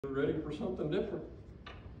Ready for something different.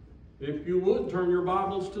 If you would, turn your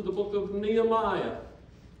Bibles to the book of Nehemiah,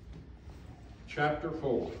 chapter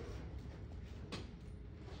 4.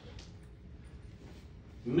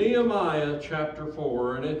 Nehemiah chapter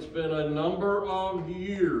 4, and it's been a number of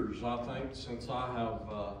years, I think, since I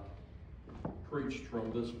have preached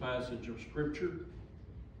from this passage of Scripture.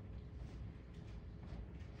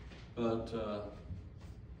 But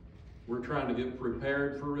we're trying to get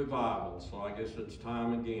prepared for revival, so I guess it's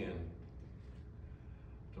time again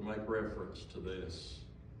to make reference to this.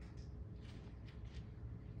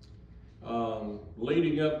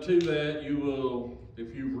 Leading up to that, you will,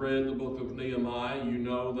 if you've read the book of Nehemiah, you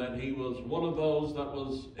know that he was one of those that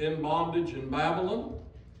was in bondage in Babylon,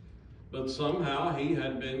 but somehow he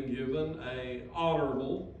had been given an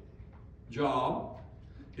honorable job.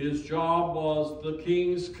 His job was the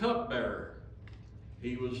king's cupbearer.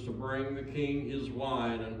 He was to bring the king his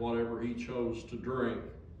wine and whatever he chose to drink,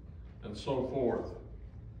 and so forth.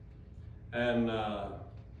 And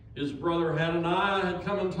his brother Hananiah had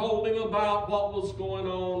come and told him about what was going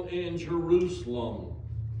on in Jerusalem,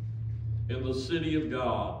 in the city of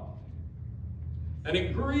God. And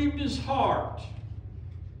it grieved his heart.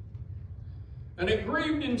 And it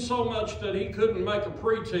grieved him so much that he couldn't make a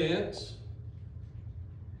pretense.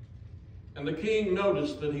 And the king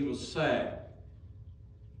noticed that he was sad.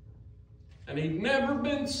 And he'd never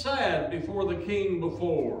been sad before the king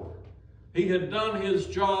before. He had done his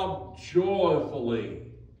job joyfully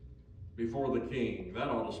before the king. That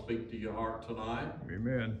ought to speak to your heart tonight.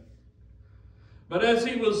 Amen. But as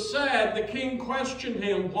he was sad, the king questioned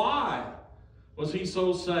him, why was he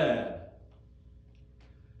so sad?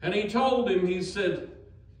 And he told him, he said,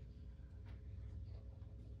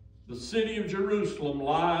 the city of Jerusalem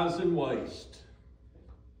lies in waste.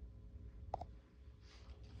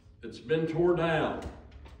 It's been torn down,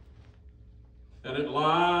 and it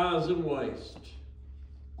lies in waste.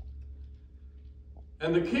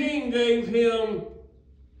 And the king gave him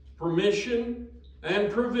permission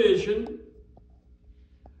and provision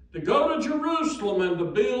to go to Jerusalem and to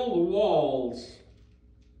build the walls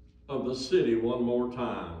of the city one more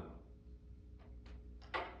time.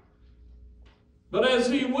 But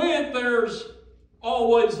as he went, there's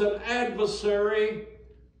always an adversary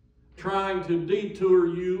trying to detour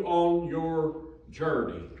you on your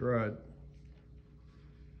journey. That's right.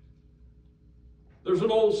 There's an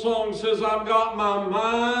old song that says, I've got my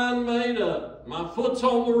mind made up. My foot's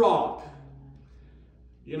on the rock.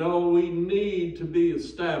 You know, we need to be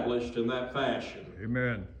established in that fashion.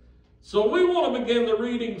 Amen. So we want to begin the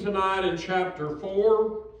reading tonight in chapter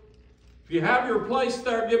 4. If you have your place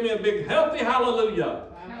there, give me a big healthy hallelujah.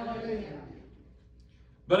 Hallelujah.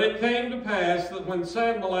 But it came to pass that when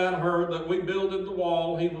Sanballat heard that we builded the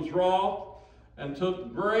wall, he was wroth and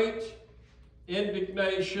took great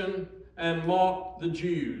indignation and mocked the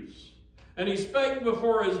Jews. And he spake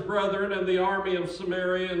before his brethren and the army of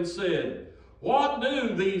Samaria and said, what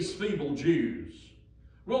do these feeble Jews?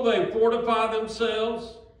 Will they fortify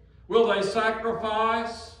themselves? Will they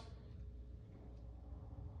sacrifice?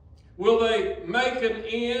 Will they make an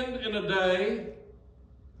end in a day?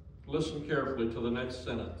 Listen carefully to the next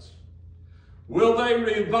sentence. Will they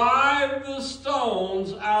revive the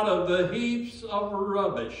stones out of the heaps of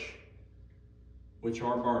rubbish which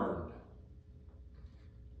are burned?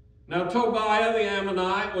 Now Tobiah the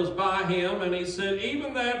Ammonite was by him, and he said,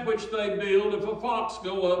 even that which they build, if a fox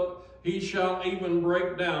go up, he shall even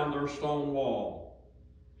break down their stone wall.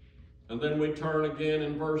 And then we turn again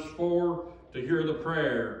in verse 4 to hear the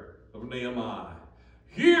prayer of Nehemiah.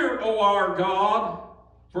 Hear, O our God,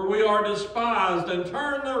 for we are despised, and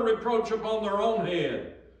turn their reproach upon their own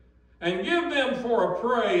head, and give them for a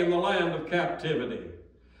prey in the land of captivity.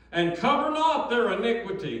 And cover not their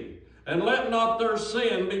iniquity, and let not their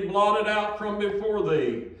sin be blotted out from before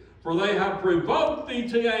thee, for they have provoked thee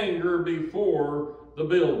to anger before the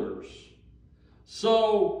builders.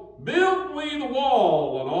 So built we the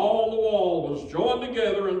wall, and all the wall was joined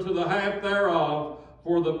together unto the half thereof,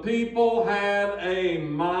 for the people had a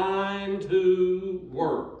mind to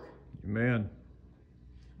work. Amen.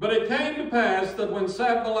 But it came to pass that when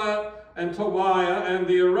Sanballat and Tobiah and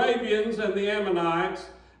the Arabians and the Ammonites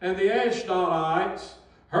and the Ashdodites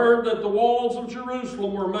heard that the walls of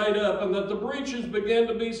Jerusalem were made up and that the breaches began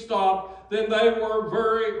to be stopped, then they were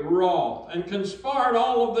very wroth and conspired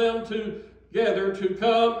all of them together to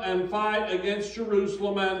come and fight against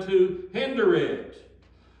Jerusalem and to hinder it.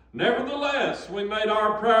 Nevertheless, we made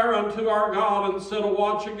our prayer unto our God and set a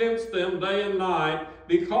watch against them day and night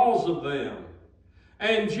because of them.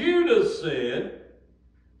 And Judah said,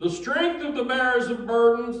 the strength of the bearers of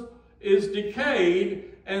burdens is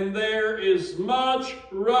decayed, and there is much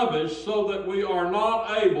rubbish, so that we are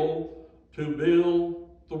not able to build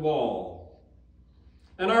the wall.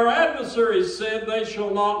 And our adversaries said, they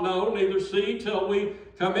shall not know, neither see, till we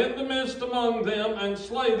come in the midst among them, and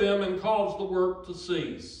slay them, and cause the work to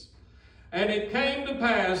cease. And it came to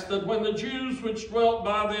pass that when the Jews which dwelt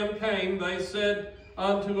by them came, they said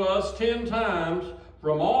unto us 10 times,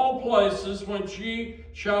 from all places whence ye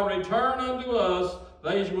shall return unto us,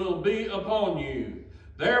 they will be upon you.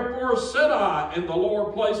 Therefore set I in the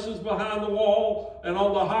lower places behind the wall, and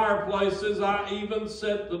on the higher places I even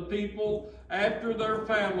set the people after their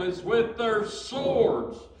families with their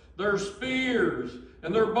swords, their spears,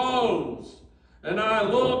 and their bows. And I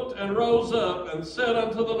looked and rose up and said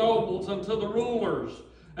unto the nobles and to the rulers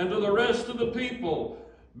and to the rest of the people,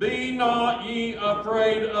 be not ye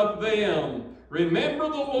afraid of them. Remember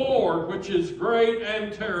the Lord, which is great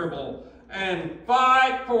and terrible, and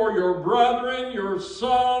fight for your brethren, your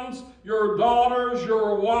sons, your daughters,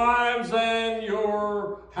 your wives, and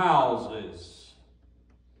your houses.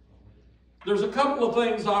 There's a couple of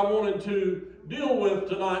things I wanted to deal with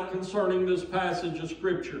tonight concerning this passage of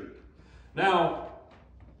Scripture. Now,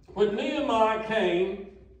 when Nehemiah came,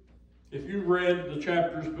 if you read the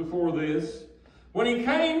chapters before this, when he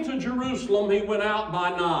came to Jerusalem, he went out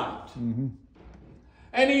by night.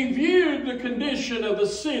 And he viewed the condition of the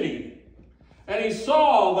city. And he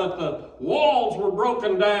saw that the walls were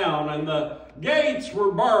broken down and the gates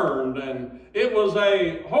were burned, and it was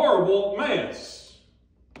a horrible mess.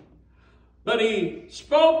 But he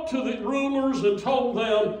spoke to the rulers and told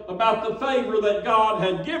them about the favor that God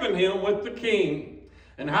had given him with the king,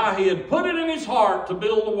 and how he had put it in his heart to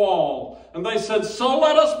build the wall. And they said, so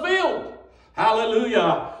let us build.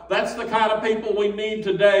 Hallelujah. That's the kind of people we need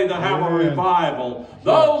today to have a revival.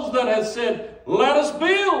 Those that have said, let us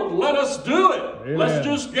build, let us do it. Amen. Let's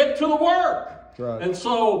just get to the work. Right. And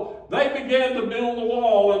so they began to build the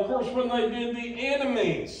wall. And of course, when they did, the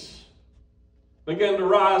enemies began to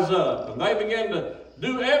rise up, and they began to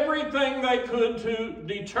do everything they could to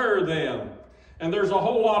deter them. And there's a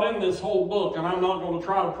whole lot in this whole book, and I'm not going to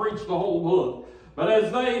try to preach the whole book. But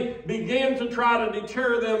as they began to try to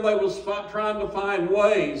deter them, they was trying to find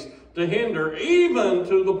ways to hinder, even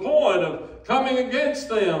to the point of coming against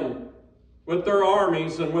them with their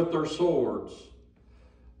armies and with their swords.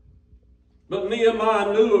 But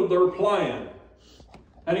Nehemiah knew of their plan,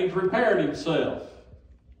 and he prepared himself.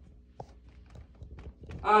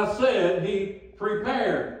 I said he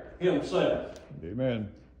prepared himself.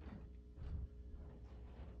 Amen.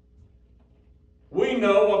 We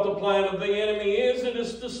know what the plan of the enemy is. It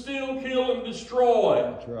is to steal, kill, and destroy.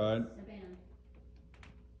 That's right.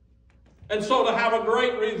 And so to have a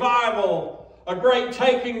great revival, a great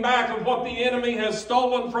taking back of what the enemy has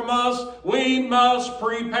stolen from us, we must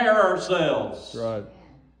prepare ourselves. That's right.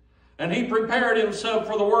 And he prepared himself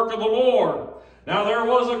for the work of the Lord. Now there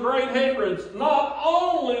was a great hindrance. Not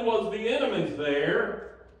only was the enemies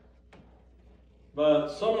there, but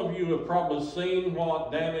some of you have probably seen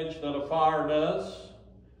what damage that a fire does.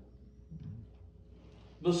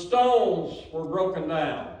 The stones were broken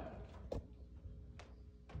down.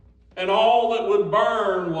 And all that would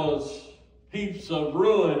burn was heaps of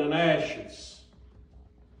ruin and ashes.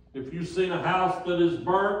 If you've seen a house that is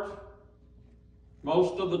burnt,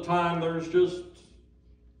 most of the time there's just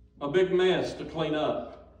a big mess to clean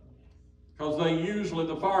up. Because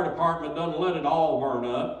the fire department doesn't let it all burn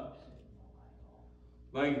up.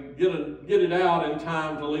 They get it out in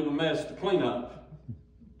time to leave a mess to clean up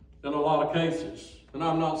in a lot of cases. And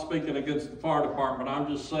I'm not speaking against the fire department. I'm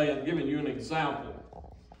just saying, giving you an example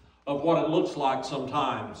of what it looks like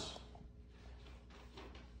sometimes.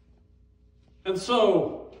 And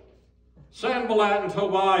so, Sanballat and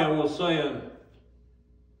Tobiah was saying,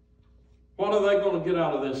 what are they going to get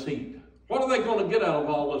out of this heat? What are they going to get out of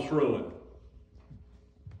all this ruin?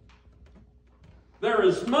 There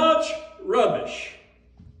is much rubbish.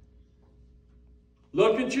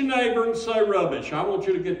 Look at your neighbor and say rubbish. I want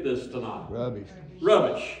you to get this tonight. Rubbish.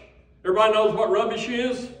 Rubbish. Everybody knows what rubbish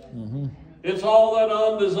is? Mm-hmm. It's all that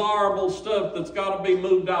undesirable stuff that's got to be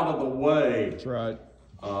moved out of the way. That's right.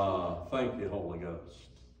 Thank you, Holy Ghost.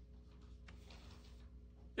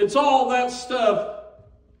 It's all that stuff,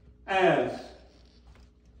 as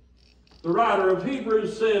the writer of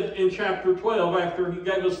Hebrews said in chapter 12, after he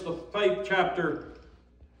gave us the faith chapter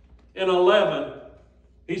in 11,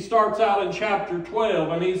 he starts out in chapter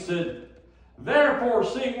 12 and he said, therefore,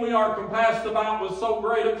 seeing we are compassed about with so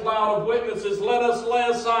great a cloud of witnesses, let us lay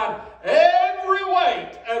aside every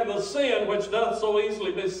weight and the sin which doth so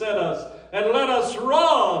easily beset us, and let us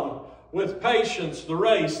run with patience the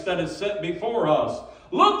race that is set before us,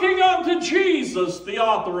 looking unto Jesus, the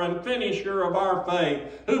author and finisher of our faith,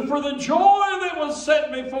 who for the joy that was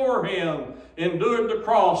set before him endured the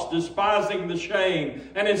cross, despising the shame,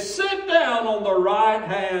 and is set down on the right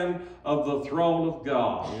hand of the throne of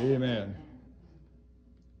God. Amen.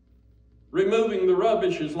 Removing the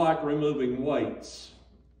rubbish is like removing weights.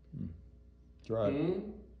 That's right.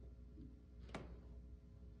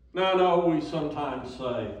 Now, I know we sometimes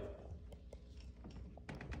say,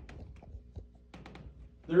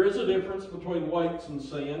 there is a difference between weights and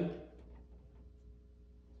sin.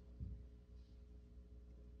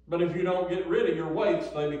 But if you don't get rid of your weights,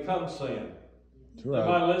 they become sin. That's right.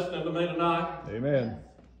 Everybody listening to me tonight? Amen.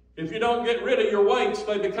 If you don't get rid of your weights,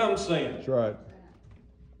 they become sin. That's right.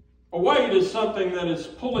 A weight is something that is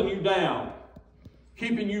pulling you down,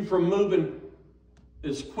 keeping you from moving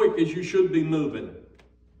as quick as you should be moving,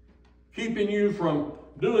 keeping you from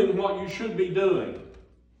doing what you should be doing.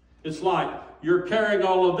 It's like you're carrying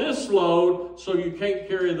all of this load, so you can't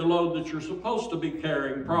carry the load that you're supposed to be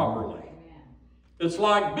carrying properly. It's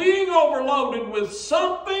like being overloaded with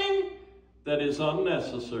something that is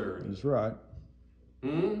unnecessary. That's right.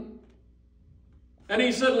 And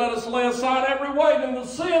he said, let us lay aside every weight and the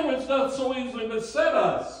sin which doth so easily beset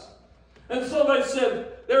us. And so they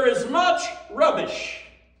said, there is much rubbish.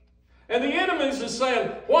 And the enemies is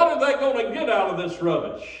saying, what are they going to get out of this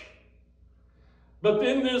rubbish? But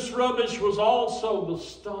then this rubbish was also the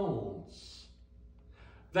stones,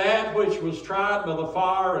 that which was tried by the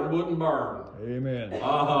fire and wouldn't burn. Amen.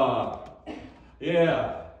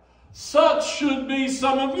 Yeah. Such should be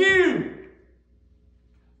some of you.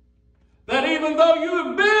 That even though you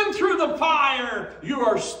have been through the fire, you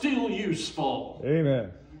are still useful.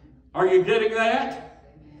 Amen. Are you getting that?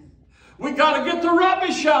 We got to get the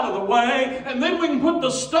rubbish out of the way, and then we can put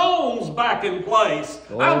the stones back in place.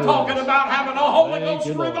 I'm talking about having a Holy Ghost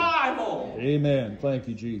revival. Amen. Thank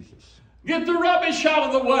you, Jesus. Get the rubbish out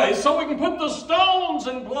of the way so we can put the stones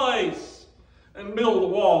in place and build the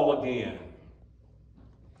wall again.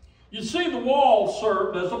 You see, the wall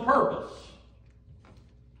served as a purpose.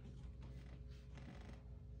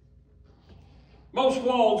 Most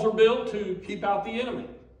walls are built to keep out the enemy,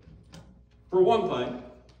 for one thing.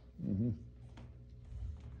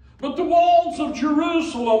 But the walls of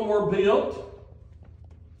Jerusalem were built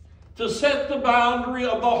to set the boundary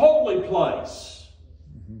of the holy place.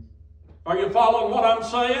 Are you following what I'm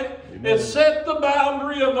saying? Amen. It set the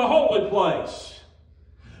boundary of the holy place.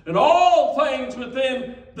 And all things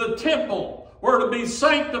within the temple were to be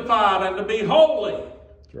sanctified and to be holy.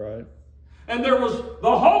 That's right. And there was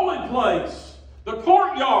the holy place, the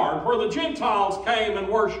courtyard where the Gentiles came and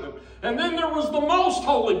worshiped. And then there was the most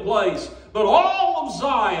holy place. But all of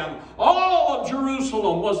Zion, all of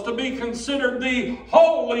Jerusalem was to be considered the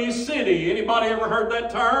holy city. Anybody ever heard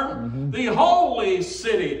that term? The holy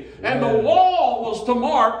city. And the wall was to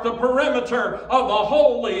mark the perimeter of the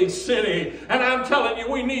holy city. And I'm telling you,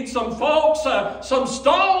 we need some folks, some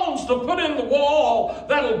stones to put in the wall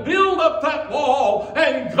that'll build up that wall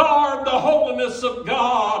and guard the holiness of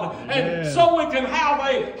God. And so we can have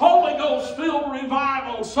a Holy Ghost filled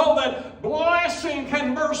revival so that blessing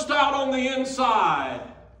can burst out on the inside.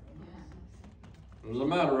 As a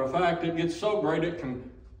matter of fact, it gets so great it can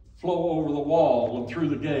flow over the wall and through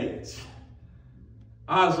the gates.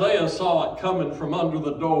 Isaiah saw it coming from under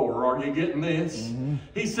the door. Are you getting this?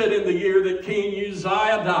 He said, in the year that King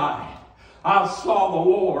Uzziah died, I saw the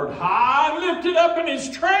Lord high and lifted up, and his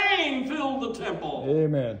train filled the temple.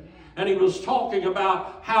 Amen. And he was talking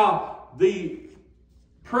about how the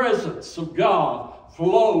presence of God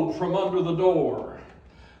flowed from under the door.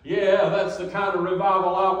 Yeah, that's the kind of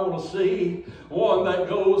revival I want to see. One that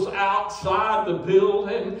goes outside the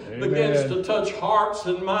building, begins to touch hearts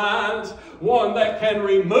and minds. One that can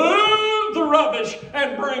remove the rubbish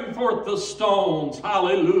and bring forth the stones.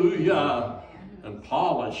 Hallelujah. And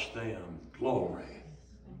polish them. Glory.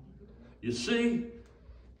 You see,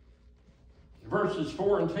 verses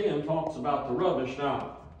 4 and 10 talks about the rubbish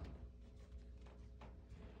now.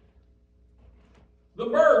 The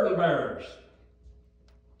burden bearers.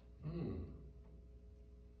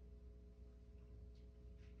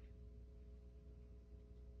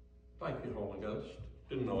 Thank you, Holy Ghost.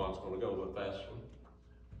 Didn't know I was going to go with that one.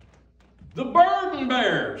 The burden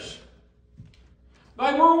bearers.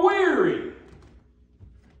 They were weary.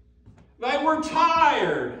 They were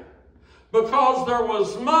tired because there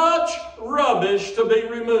was much rubbish to be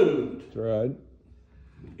removed. That's right.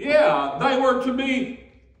 Yeah, they were to be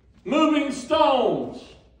moving stones,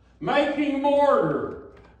 making mortar.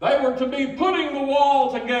 They were to be putting the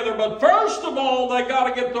wall together. But first of all, they got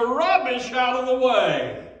to get the rubbish out of the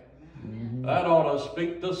way. That ought to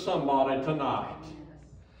speak to somebody tonight.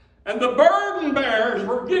 And the burden bearers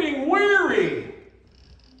were getting weary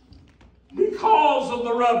because of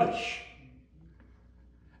the rubbish.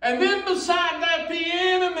 And then beside that, the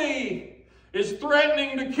enemy is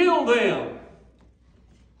threatening to kill them.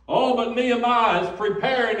 Oh, but Nehemiah is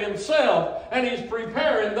preparing himself, and he's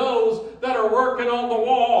preparing those that are working on the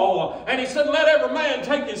wall. And he said, let every man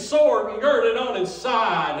take his sword and gird it on his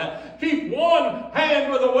side. Keep one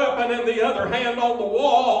hand with a weapon and the other hand on the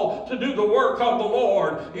wall to do the work of the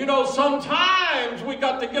Lord. You know, sometimes we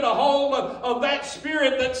got to get a hold of that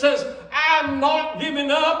spirit that says, I'm not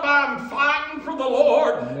giving up, I'm fighting for the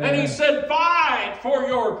Lord. Amen. And he said, fight for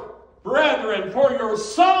your brethren, for your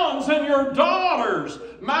sons and your daughters.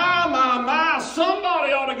 My,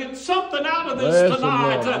 somebody ought to get something out of this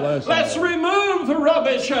tonight. Let's remove the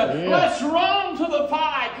rubbish. Yes. Let's run to the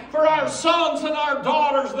fight for our sons and our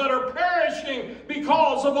daughters that are perishing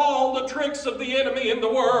because of all the tricks of the enemy in the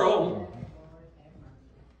world.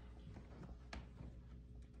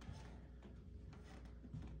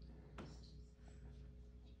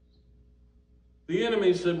 The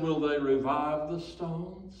enemy said, will they revive the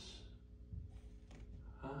stones?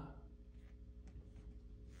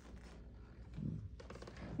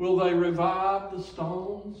 Will they revive the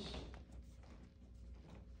stones?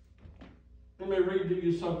 Let me read to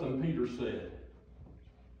you something Peter said.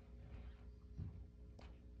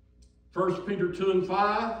 1 Peter 2 and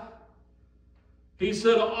 5. He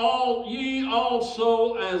said, all ye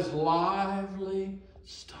also as lively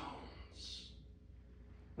stones.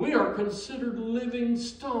 We are considered living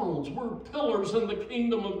stones. We're pillars in the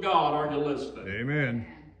kingdom of God. Are you listening? Amen.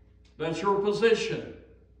 That's your position.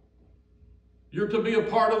 You're to be a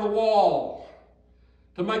part of the wall,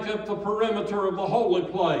 to make up the perimeter of the holy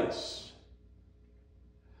place.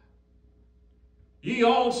 Ye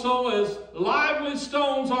also as lively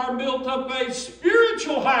stones are built up a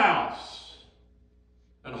spiritual house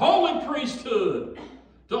and holy priesthood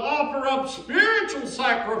to offer up spiritual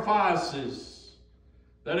sacrifices.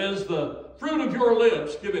 That is the fruit of your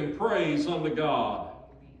lips, giving praise unto God.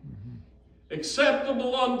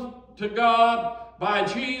 Acceptable unto God by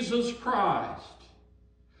Jesus Christ.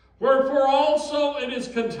 Wherefore also it is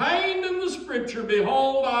contained in the Scripture,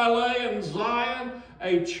 behold, I lay in Zion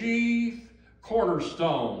a chief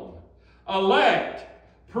cornerstone, elect,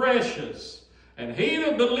 precious, and he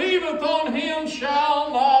that believeth on him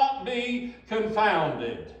shall not be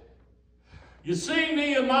confounded. You see,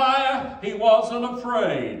 Nehemiah, he wasn't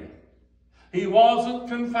afraid. He wasn't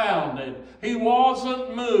confounded. He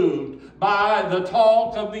wasn't moved by the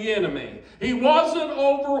talk of the enemy. He wasn't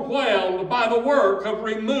overwhelmed by the work of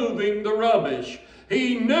removing the rubbish.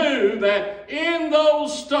 He knew that in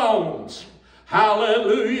those stones,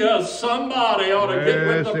 hallelujah, somebody ought to get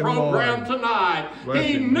with the program tonight.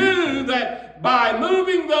 He knew that by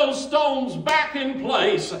moving those stones back in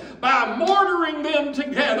place, by mortaring them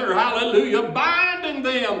together, hallelujah, binding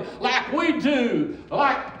them like we do,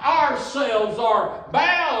 like ourselves are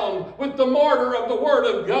bound with the mortar of the Word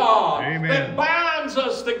of God. Amen. That binds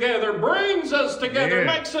us together, brings us together,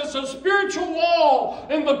 makes us a spiritual wall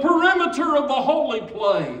in the perimeter of the holy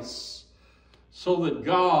place, so that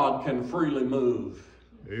God can freely move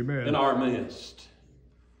in our midst.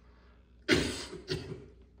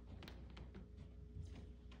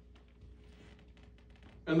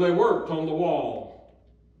 And they worked on the wall.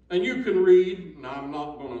 And you can read, and I'm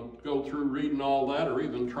not going to go through reading all that or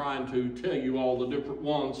even trying to tell you all the different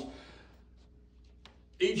ones.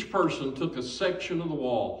 Each person took a section of the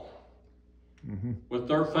wall with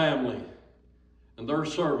their family and their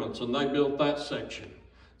servants, and they built that section.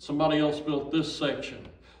 Somebody else built this section.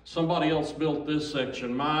 Somebody else built this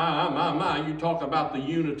section. My, you talk about the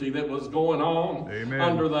unity that was going on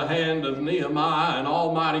under the hand of Nehemiah and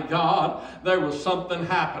Almighty God. There was something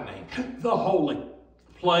happening. The holy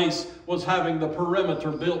place was having the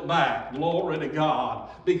perimeter built back. Glory to God.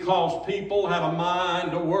 Because people had a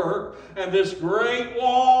mind to work. And this great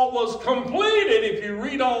wall was completed, if you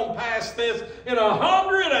read on past this, in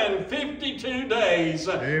 152 days.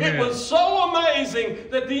 It was so amazing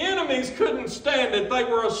that the enemies couldn't stand it. They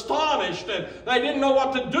were astonished and they didn't know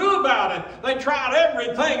what to do about it. They tried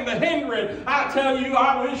everything to hinder it. I tell you,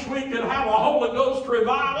 I wish we could have a Holy Ghost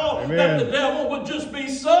revival that the devil would just be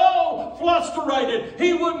so frustrated.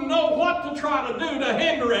 He wouldn't know what to try to do to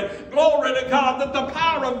hinder it. Glory to God, that the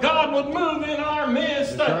power of God would move in our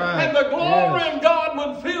midst, and the glory of God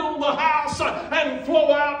would fill the house and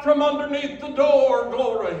flow out from underneath the door.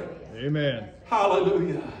 Glory. Amen.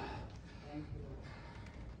 Hallelujah.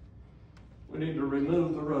 We need to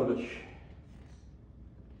remove the rubbish.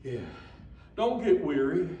 Yeah. Don't get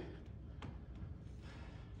weary.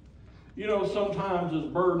 You know, sometimes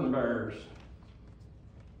as burden bearers,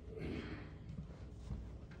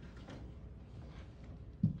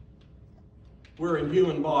 We're in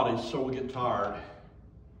human bodies, so we get tired.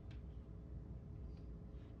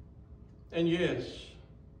 And yes,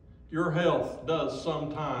 your health does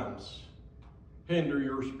sometimes hinder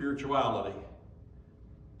your spirituality.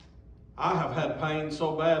 I have had pain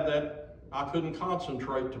so bad that I couldn't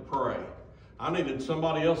concentrate to pray. I needed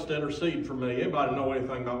somebody else to intercede for me. Anybody know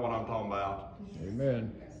anything about what I'm talking about?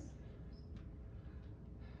 Amen.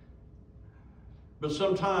 But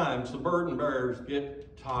sometimes the burden bearers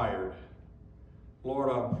get tired.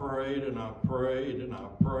 Lord, I prayed and I prayed and I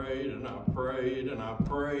prayed and I prayed and I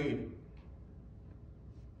prayed.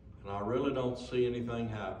 And I really don't see anything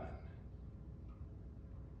happen.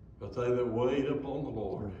 But they that wait upon the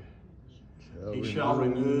Lord, He shall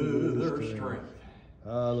renew their strength.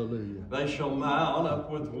 Hallelujah. They shall mount up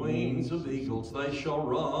with wings of eagles. They shall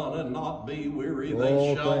run and not be weary. Oh,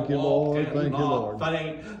 They shall thank you, walk Lord. and Thank you, not Lord.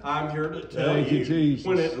 faint. I'm here to tell Thank you, you, Jesus.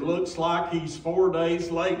 when it looks like He's 4 days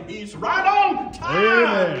late, He's right on time.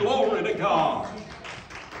 Amen. Glory to God.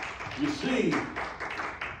 You see,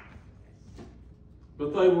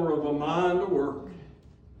 but they were of a mind to work.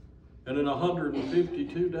 And in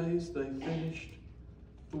 152 days, they finished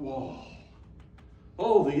the wall.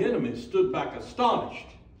 Oh, the enemy stood back astonished.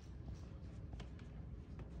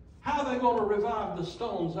 How are they going to revive the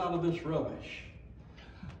stones out of this rubbish?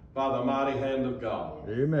 By the mighty hand of God.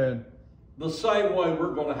 Amen. The same way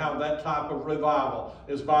we're going to have that type of revival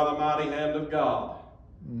is by the mighty hand of God.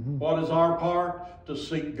 Mm-hmm. What is our part? To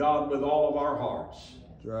seek God with all of our hearts.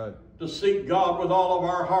 That's right. To seek God with all of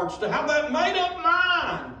our hearts. To have that made up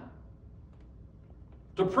mind.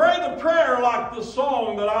 To pray the prayer like the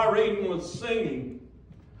song that Irene was singing.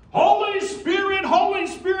 Holy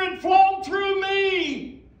Spirit, flow through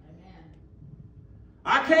me. Amen.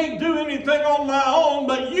 I can't do anything on my own,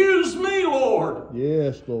 but use me, Lord.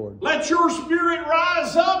 Yes, Lord. Let your Spirit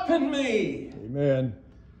rise up in me. Amen.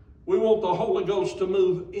 We want the Holy Ghost to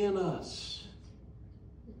move in us,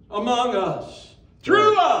 among us,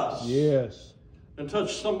 through us, Yes. and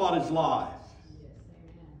touch somebody's life. Yes,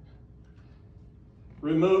 amen.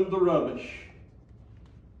 Remove the rubbish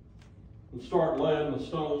and start laying the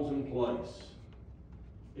stones in place.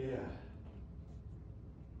 Yeah.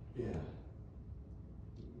 Yeah.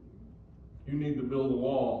 You need to build a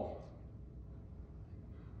wall.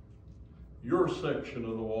 Your section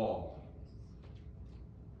of the wall.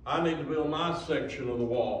 I need to build my section of the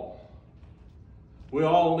wall. We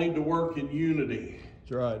all need to work in unity.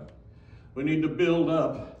 That's right. We need to build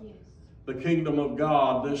up Yes. the kingdom of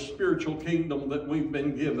God, this spiritual kingdom that we've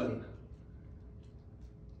been given,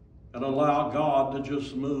 and allow God to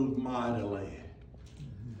just move mightily.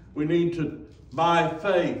 We need to, by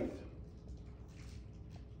faith,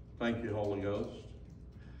 thank you, Holy Ghost,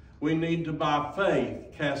 we need to, by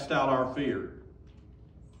faith, cast out our fear.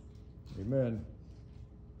 Amen.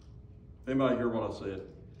 Anybody hear what I said?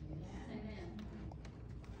 Amen.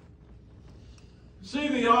 See,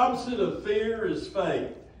 the opposite of fear is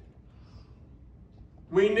faith.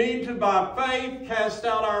 We need to, by faith, cast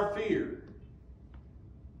out our fear.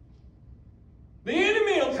 The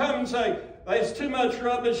enemy will come and say, there's too much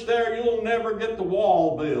rubbish there, you'll never get the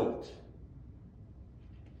wall built.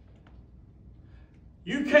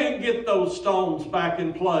 You can't get those stones back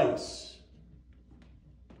in place.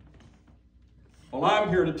 Well, I'm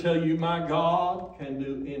here to tell you, my God can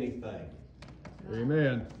do anything.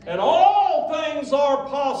 Amen. And all things are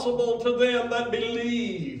possible to them that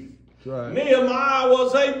believe. That's right. Nehemiah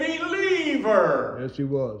was a believer. Yes, he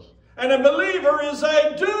was. And a believer is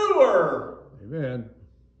a doer. Amen.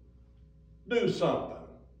 Do something.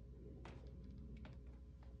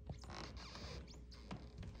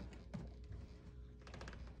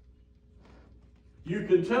 You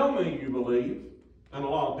can tell me you believe, and a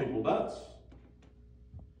lot of people does.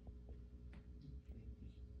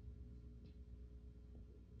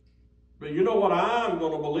 But you know what I'm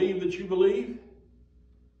going to believe that you believe?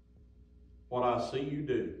 What I see you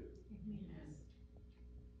do.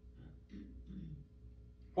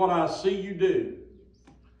 What I see you do.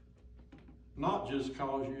 Not just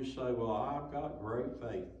because you say, well, I've got great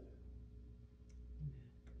faith.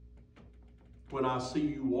 When I see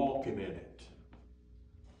you walking in it.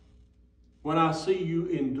 When I see you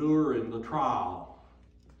enduring the trial.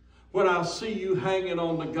 When I see you hanging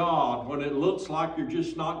on to God when it looks like you're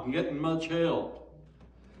just not getting much help.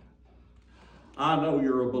 I know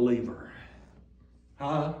you're a believer.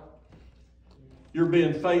 Huh? You're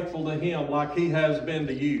being faithful to Him like He has been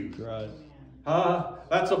to you. That's right. Huh?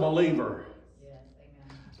 That's a believer. Yes,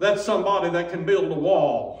 amen. That's somebody that can build a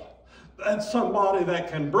wall. That's somebody that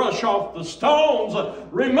can brush off the stones,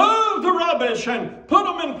 remove the rubbish, and put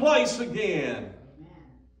them in place again. Amen.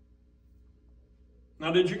 Now,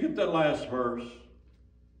 did you get that last verse?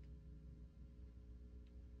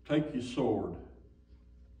 Take your sword,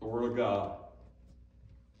 the Word of God,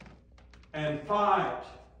 and fight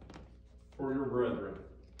for your brethren.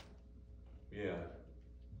 Yeah.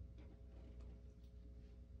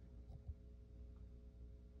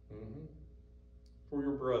 For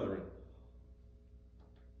your brethren.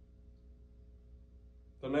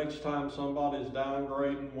 The next time somebody's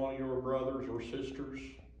downgrading one of your brothers or sisters,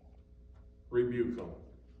 rebuke them.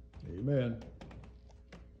 Amen.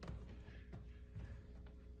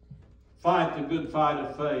 Fight the good fight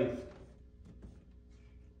of faith.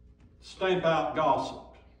 Stamp out gossip.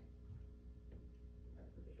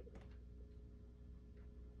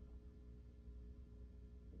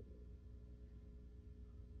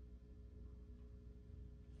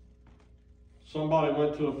 Somebody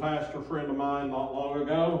went to a pastor friend of mine not long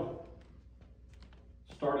ago,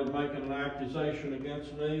 started making an accusation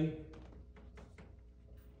against me.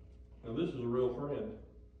 Now, this is a real friend,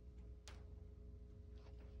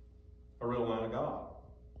 a real man of God.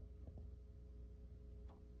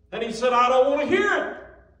 And he said, I don't want to hear it.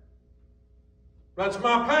 That's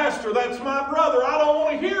my pastor, that's my brother, I don't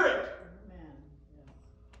want to hear it. Amen.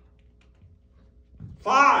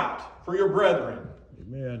 Fight for your brethren.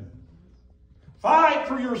 Amen. Fight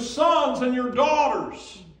for your sons and your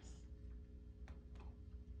daughters.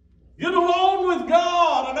 Get alone with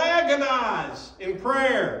God and agonize in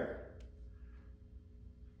prayer.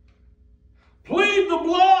 Plead the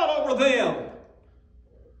blood over them.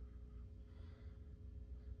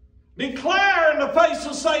 Declare in the face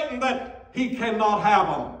of Satan that he cannot have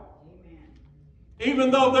them. Amen. Even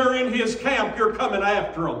though they're in his camp, you're coming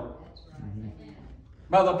after them. That's right. Amen.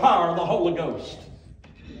 By the power of the Holy Ghost.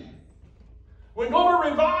 We're going to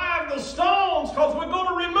revive the stones because we're going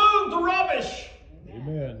to remove the rubbish.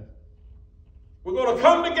 Amen. We're going to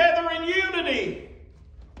come together in unity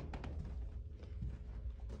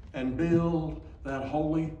and build that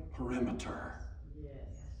holy perimeter.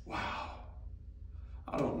 Yes. Wow.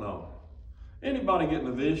 I don't know. Anybody getting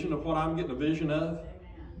a vision of what I'm getting a vision of?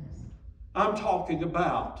 Amen. I'm talking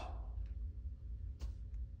about,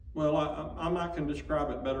 well, I might can describe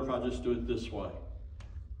it better if I just do it this way.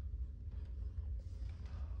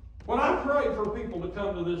 When I pray for people to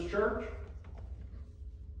come to this church,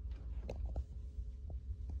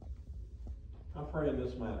 I pray in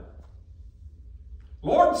this manner.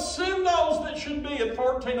 Lord, send those that should be at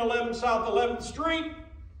 1411 South 11th Street.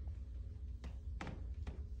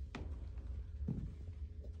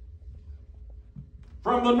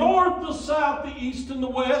 From the north, the south, the east, and the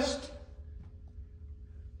west,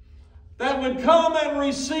 that would come and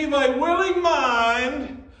receive a willing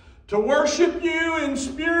mind to worship you in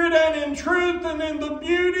spirit and in truth and in the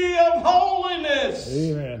beauty of holiness.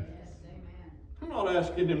 Amen. Yes. Amen. I'm not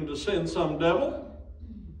asking him to send some devil.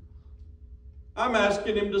 I'm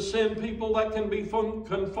asking him to send people that can be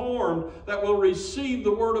conformed, that will receive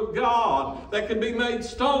the Word of God, that can be made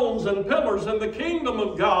stones and pillars in the kingdom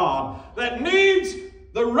of God, that needs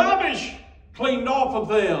the rubbish cleaned off of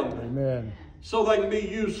them Amen. so they can be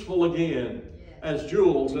useful again as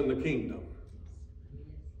jewels in the kingdom.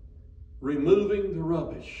 Removing the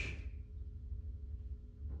rubbish,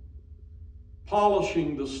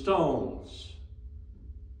 polishing the stones,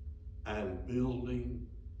 and building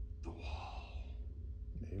the wall.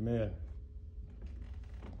 Amen.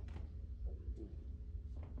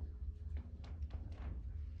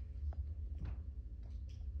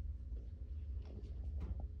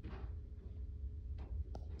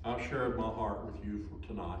 I've shared my heart with you for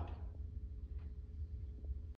tonight.